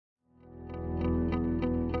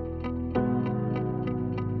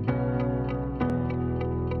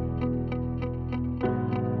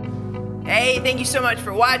Hey, thank you so much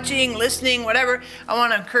for watching, listening, whatever. I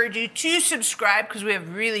want to encourage you to subscribe because we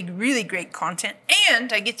have really, really great content.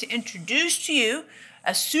 And I get to introduce to you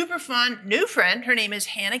a super fun new friend. Her name is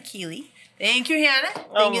Hannah Keely. Thank you, Hannah.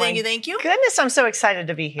 Thank you. Goodness, I'm so excited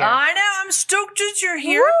to be here. I know. I'm stoked that you're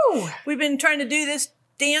here. Woo! We've been trying to do this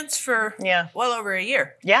dance for well over a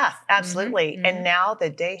year. Yeah, absolutely. And now the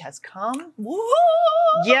day has come. Woo!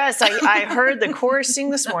 Yes, I heard the chorus sing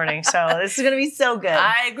this morning, so this is going to be so good.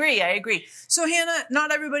 I agree. So Hannah,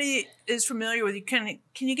 not everybody is familiar with you. Can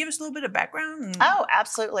you give us a little bit of background? Oh,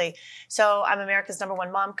 absolutely. So I'm America's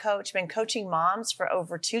 #1 mom coach. Been coaching moms for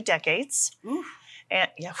over 2 decades. Ooh. And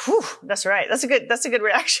yeah, whew, that's right. That's a good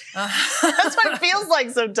reaction. That's what it feels like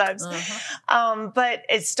sometimes. But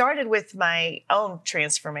it started with my own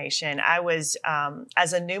transformation. I was,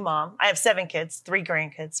 as a new mom, I have 7 kids, 3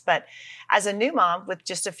 grandkids, but as a new mom with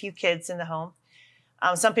just a few kids in the home,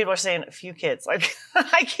 some people are saying a few kids, like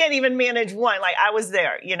I can't even manage one. Like I was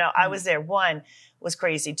there, I was there. 1 was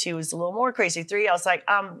crazy. 2 was a little more crazy. 3, I was like,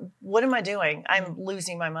 what am I doing? I'm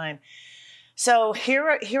losing my mind. So here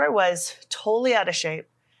I was, totally out of shape,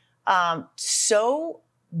 so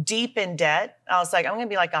deep in debt. I was like, I'm going to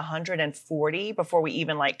be like 140 before we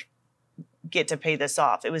even like get to pay this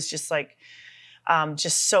off. It was just like,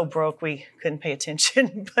 just so broke we couldn't pay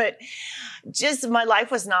attention. But just my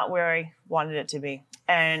life was not where I wanted it to be.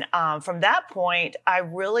 And from that point, I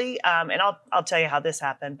really, and I'll tell you how this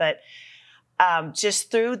happened, but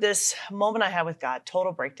just through this moment I had with God,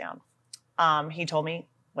 total breakdown, he told me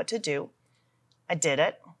what to do. I did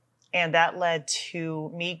it. And that led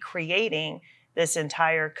to me creating this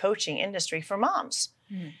entire coaching industry for moms.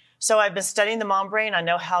 So I've been studying the mom brain. I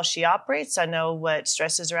know how she operates. I know what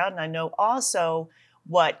stresses her out. And I know also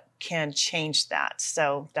what can change that.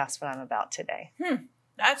 So that's what I'm about today.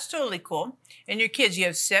 That's totally cool. And your kids, you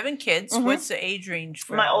have 7 kids. What's the age range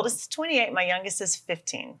for My oldest is 28. My youngest is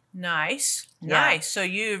 15. Nice. Yeah. Nice. So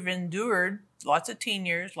you've endured lots of teen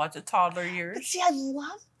years, lots of toddler years. But see,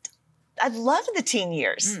 I loved the teen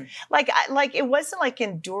years. Like it wasn't like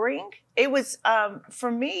enduring. It was,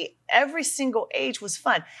 for me, every single age was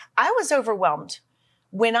fun. I was overwhelmed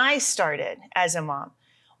when I started as a mom.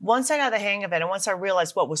 Once I got the hang of it and once I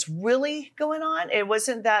realized what was really going on, it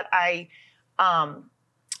wasn't that I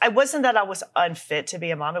was unfit to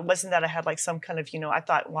be a mom. It wasn't that I had like some kind of, I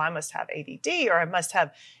thought, well, I must have ADD or I must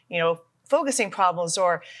have, focusing problems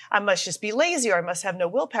or I must just be lazy or I must have no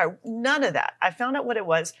willpower. None of that. I found out what it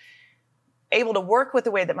was. Able to work with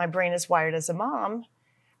the way that my brain is wired as a mom.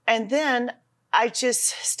 And then I just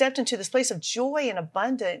stepped into this place of joy and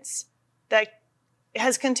abundance that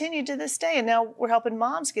has continued to this day. And now we're helping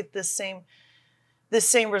moms get this same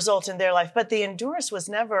result in their life. But the endurance was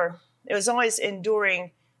it was always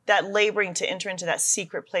enduring that laboring to enter into that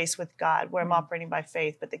secret place with God where I'm operating by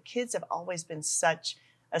faith. But the kids have always been such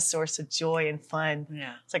a source of joy and fun.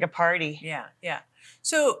 Yeah. It's like a party. Yeah.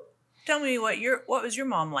 So tell me what was your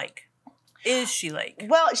mom like? Is she like?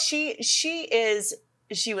 Well, she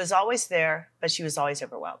was always there, but she was always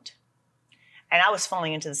overwhelmed. And I was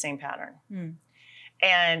falling into the same pattern.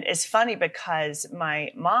 And it's funny because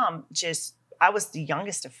my mom I was the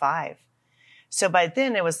youngest of 5. So by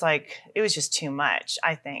then it was just too much,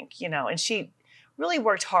 I think, and she really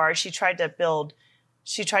worked hard. She tried to build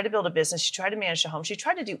a business. She tried to manage a home. She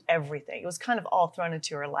tried to do everything. It was kind of all thrown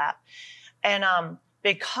into her lap. And,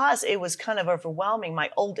 because it was kind of overwhelming, my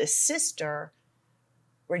oldest sister,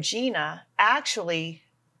 Regina, actually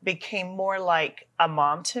became more like a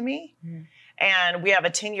mom to me. And we have a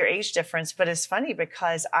 10-year age difference, but it's funny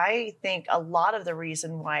because I think a lot of the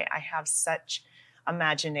reason why I have such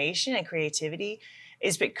imagination and creativity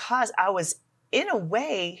is because I was, in a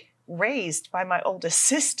way, raised by my oldest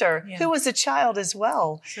sister, who was a child as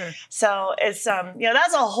well. Sure. So it's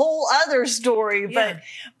that's a whole other story. But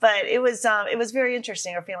it was very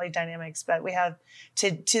interesting, our family dynamics. But we have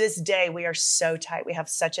to this day we are so tight. We have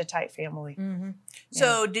such a tight family.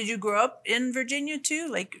 So did you grow up in Virginia too,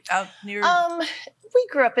 like out near? I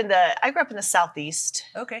grew up in the Southeast.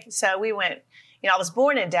 Okay. So we went. I was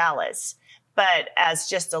born in Dallas. But as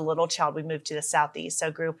just a little child, we moved to the Southeast. So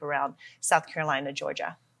I grew up around South Carolina,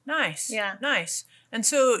 Georgia. Nice. Yeah. Nice. And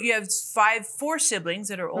so you have 4 siblings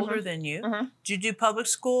that are older than you. Did you do public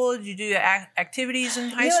school? Did you do activities in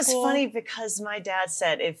high school? It's funny because my dad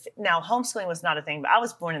said now homeschooling was not a thing, but I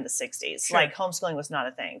was born in the 60s. Sure. Like homeschooling was not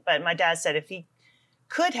a thing. But my dad said if he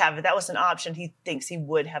could have it, that was an option, he thinks he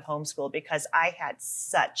would have homeschooled because I had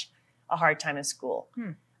such a hard time in school.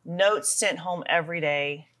 Notes sent home every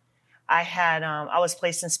day. I was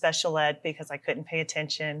placed in special ed because I couldn't pay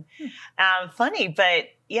attention. Funny, but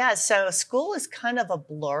yeah, so school is kind of a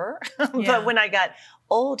blur. But when I got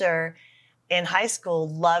older, in high school,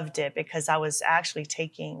 loved it because I was actually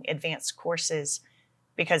taking advanced courses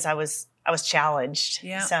because I was challenged.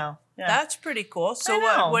 Yeah. So yeah. That's pretty cool. So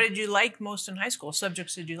what did you like most in high school?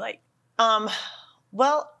 Subjects did you like?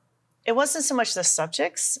 Well, it wasn't so much the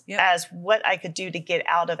subjects as what I could do to get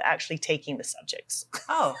out of actually taking the subjects.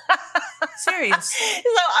 Oh, serious? So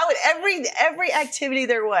I would every activity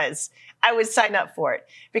there was, I would sign up for it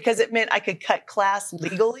because it meant I could cut class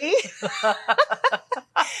legally.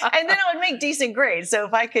 And then I would make decent grades. So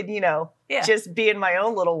if I could, just be in my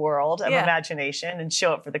own little world of imagination and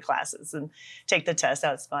show up for the classes and take the test,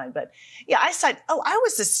 that was fine. But yeah, I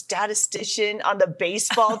was a statistician on the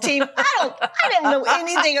baseball team. I didn't know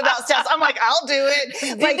anything about stats. I'm like, I'll do it.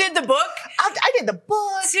 You did the book? I did the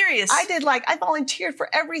book. Serious? I volunteered for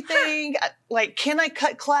everything. Can I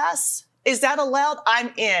cut class? Is that allowed?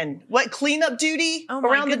 I'm in. What, cleanup duty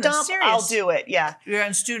around the dump? Serious? I'll do it. Yeah. You're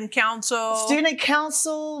on student council? Student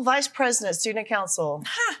council, vice president, student council.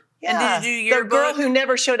 Huh. Yeah. And did you do yearbook? The girl who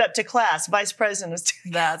never showed up to class, vice president of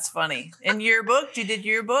student. That's funny. And yearbook? You did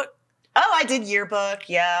yearbook? Oh, I did yearbook.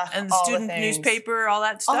 Yeah. And the student newspaper, all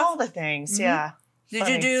that stuff? All the things. Mm-hmm. Yeah. Did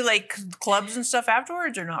you do like clubs and stuff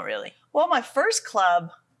afterwards or not really? Well, my first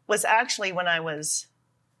club was actually when I was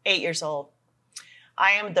 8 years old.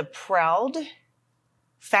 I am the proud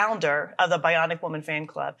founder of the Bionic Woman Fan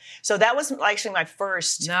Club. So that was actually my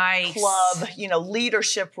first club,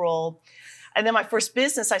 leadership role. And then my first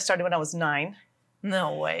business I started when I was 9.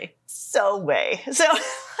 No way. So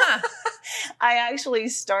I actually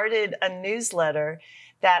started a newsletter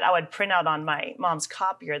that I would print out on my mom's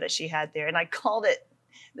copier that she had there. And I called it,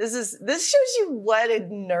 this shows you what a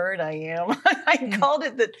nerd I am. I called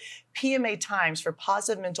it the PMA Times, for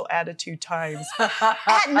Positive Mental Attitude Times.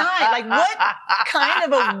 At 9, like, what kind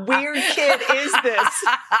of a weird kid is this?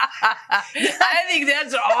 I think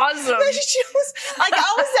that's awesome.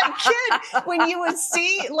 I was that kid when you would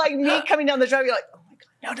see like me coming down the driveway, you're like, oh my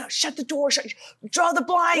God, no, shut the door, draw the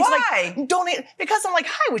blinds. Why? Like, because I'm like,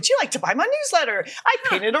 hi, would you like to buy my newsletter? I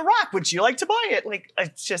painted a rock. Would you like to buy it? Like,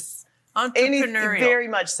 it's just entrepreneurial. Very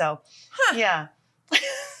much so. Huh. Yeah.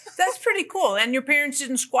 That's pretty cool. And your parents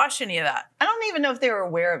didn't squash any of that? I don't even know if they were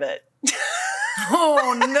aware of it.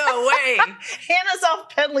 Oh, no way. Hannah's off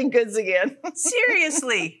peddling goods again.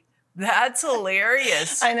 Seriously. That's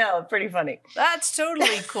hilarious. I know. Pretty funny. That's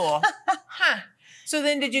totally cool. Huh. So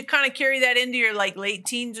then did you kind of carry that into your like late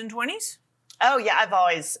teens and 20s? Oh, yeah.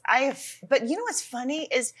 But you know what's funny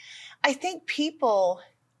is I think people,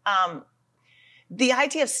 the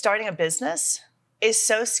idea of starting a business is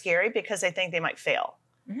so scary because they think they might fail.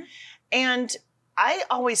 Mm-hmm. And I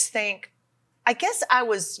always think, I guess I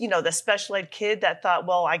was, the special ed kid that thought,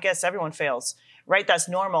 well, I guess everyone fails, right? That's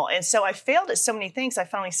normal. And so I failed at so many things, I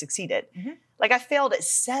finally succeeded. Mm-hmm. Like I failed at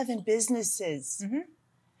 7 businesses. Mm-hmm.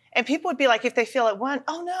 And people would be like, if they fail at one,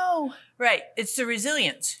 oh no. Right. It's the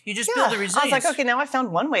resilience. You just build the resilience. I was like, okay, now I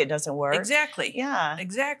found one way it doesn't work. Exactly. Yeah.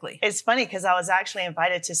 Exactly. It's funny because I was actually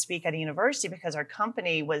invited to speak at a university because our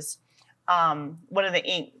company was one of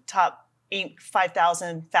the top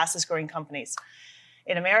 5,000 fastest growing companies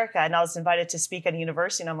in America. And I was invited to speak at a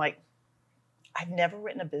university and I'm like, I've never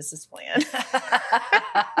written a business plan.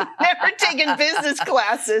 Never taken business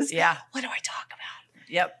classes. Yeah. What do I talk about?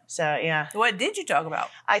 Yep. So, yeah. What did you talk about?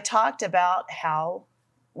 I talked about how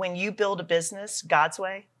when you build a business God's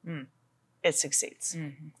way, it succeeds.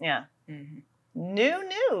 Mm-hmm. Yeah. Mm-hmm. New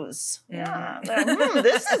news. Mm-hmm. Yeah.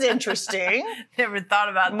 This is interesting. Never thought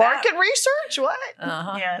about Market research? What?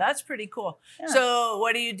 Uh-huh. Yeah. That's pretty cool. Yeah. So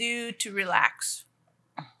what do you do to relax?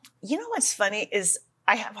 You know what's funny is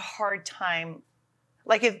I have a hard time.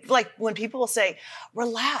 Like when people will say,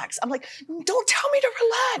 relax. I'm like, don't tell me to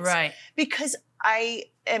relax. Right. Because I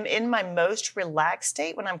am in my most relaxed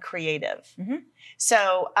state when I'm creative. Mm-hmm.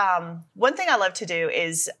 So one thing I love to do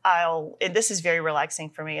is and this is very relaxing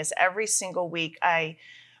for me, is every single week I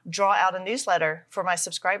draw out a newsletter for my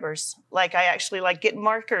subscribers. Like I actually get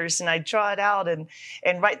markers and I draw it out and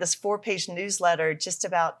write this 4-page newsletter just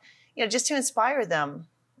about, just to inspire them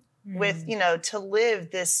with, to live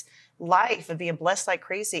this life of being blessed like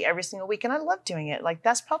crazy every single week. And I love doing it. Like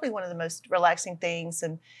that's probably one of the most relaxing things.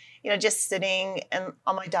 And, just sitting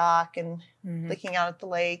on my dock and looking out at the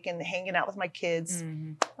lake and hanging out with my kids.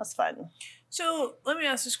 Mm-hmm. That's fun. So let me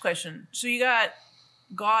ask this question. So you got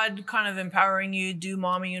God kind of empowering you, do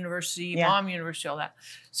Mom University, all that.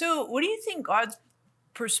 So what do you think God's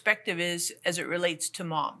perspective is as it relates to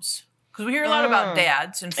moms? Because we hear a lot about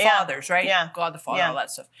dads and fathers, right? Yeah. God the Father, all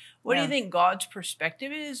that stuff. What do you think God's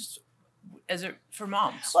perspective is for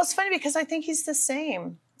moms? Well, it's funny because I think he's the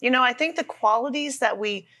same. I think the qualities that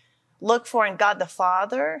we look for in God the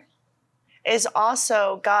Father, is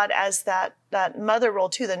also God as that mother role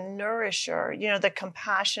too, the nourisher, you know, the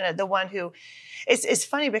compassionate, the one who, it's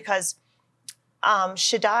funny because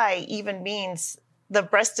Shaddai even means the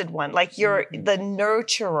breasted one, like you're the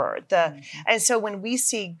nurturer, and so when we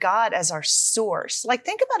see God as our source, like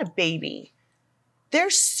think about a baby, their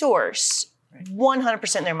source,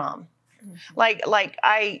 100% their mom. Like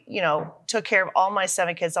I, you know, took care of all my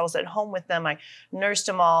 7 kids. I was at home with them. I nursed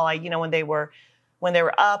them all. You know, when they were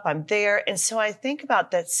up, I'm there. And so I think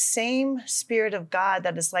about that same spirit of God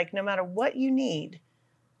that is like, no matter what you need,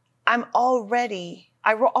 I already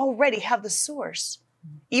have the source.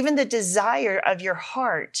 Even the desire of your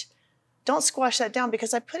heart, don't squash that down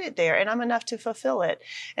because I put it there and I'm enough to fulfill it.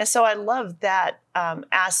 And so I love that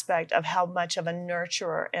aspect of how much of a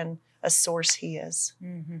nurturer and a source he is.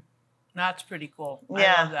 Mm-hmm. That's pretty cool.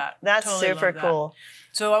 Yeah, I love that. That's totally super cool.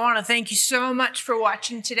 So I want to thank you so much for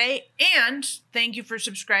watching today, and thank you for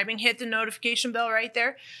subscribing. Hit the notification bell right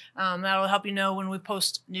there. That'll help you know when we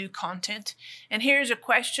post new content. And here's a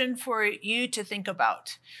question for you to think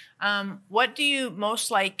about. What do you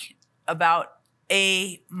most like about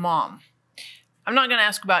a mom? I'm not going to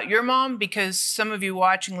ask about your mom because some of you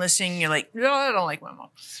watching, listening, you're like, no, I don't like my mom.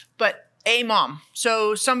 But a mom.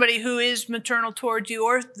 So somebody who is maternal towards you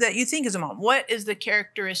or that you think is a mom. What is the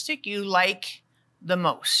characteristic you like the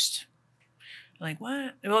most? Like,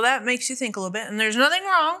 what? Well, that makes you think a little bit. And there's nothing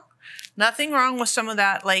wrong with some of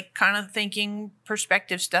that, like kind of thinking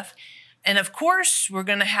perspective stuff. And of course, we're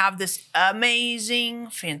going to have this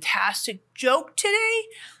amazing, fantastic joke today,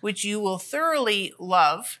 which you will thoroughly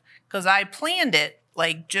love because I planned it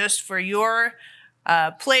like just for your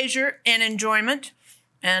pleasure and enjoyment.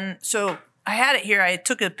 And so I had it here. I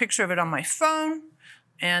took a picture of it on my phone,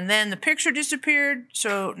 and then the picture disappeared.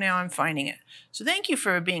 So now I'm finding it. So thank you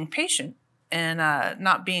for being patient and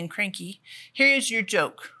not being cranky. Here's your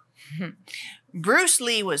joke. Bruce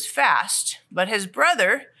Lee was fast, but his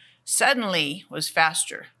brother suddenly was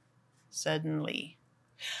faster. Suddenly.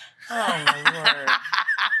 Oh, my Lord.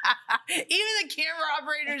 Even the camera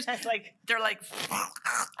operators, they're like,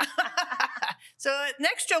 so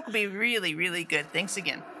next joke will be really, really good. Thanks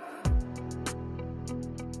again.